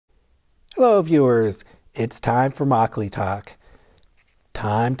Hello viewers, it's time for makgeolli talk.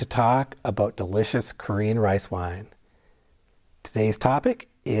 Time to talk about delicious Korean rice wine. Today's topic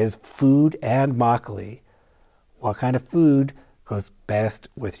is food and makgeolli. What kind of food goes best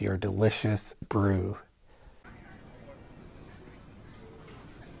with your delicious brew?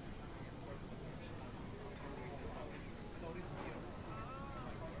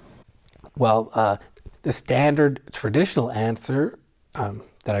 Well, the standard traditional answer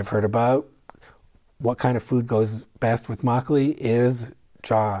that I've heard about what kind of food goes best with makgeolli is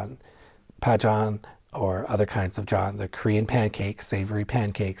jeon, pajeon, or other kinds of jeon, the Korean pancakes, savory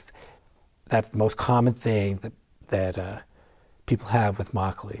pancakes. That's the most common thing that people have with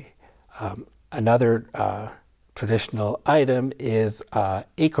makgeolli. Another traditional item is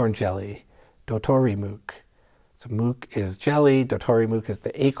acorn jelly, dotori mook. So mook is jelly, dotori mook is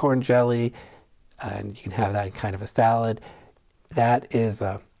the acorn jelly, and you can have that in kind of a salad.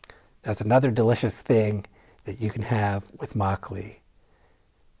 That's another delicious thing that you can have with makgeolli.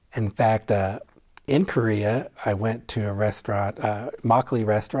 In fact, in Korea, I went to a restaurant, makgeolli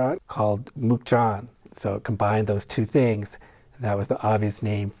restaurant called MAKGEOLLI. So it combined those two things. And that was the obvious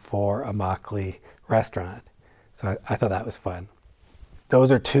name for a makgeolli restaurant. So I thought that was fun.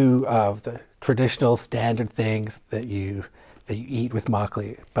 Those are two of the traditional standard things that you eat with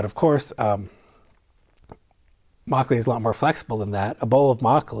makgeolli. But of course, makgeolli is a lot more flexible than that. A bowl of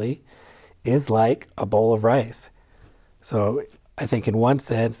makgeolli is like a bowl of rice. So I think in one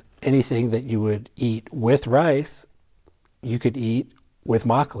sense, anything that you would eat with rice, you could eat with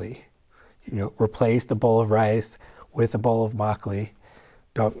makgeolli. You know, replace the bowl of rice with a bowl of makgeolli.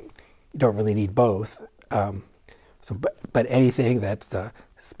 You don't really need both. But anything that's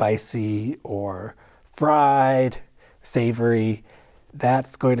spicy or fried, savory,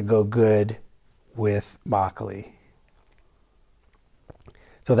 that's going to go good with makgeolli.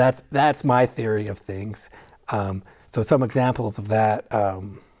 So that's my theory of things. So some examples of that,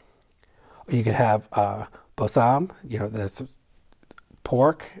 you could have bosam, you know, that's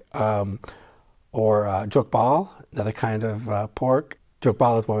pork, or jokbal, another kind of pork.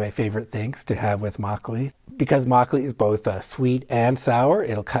 Jokbal is one of my favorite things to have with makgeolli. Because makgeolli is both sweet and sour,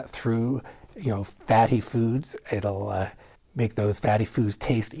 it'll cut through, you know, fatty foods. It'll make those fatty foods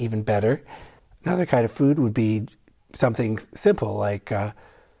taste even better. Another kind of food would be something simple like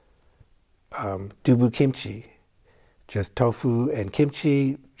dubu kimchi. Just tofu and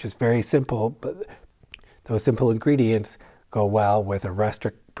kimchi, just very simple, but those simple ingredients go well with a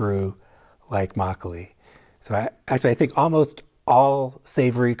rustic brew like makgeolli. So I think almost all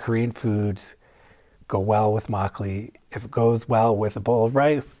savory Korean foods go well with makgeolli. If it goes well with a bowl of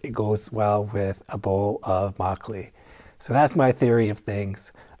rice, it goes well with a bowl of makgeolli. So that's my theory of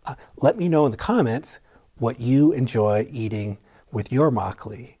things. Let me know in the comments what you enjoy eating with your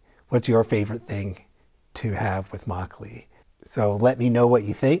makgeolli. What's your favorite thing to have with makgeolli? So let me know what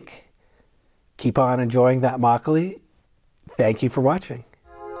you think. Keep on enjoying that makgeolli. Thank you for watching.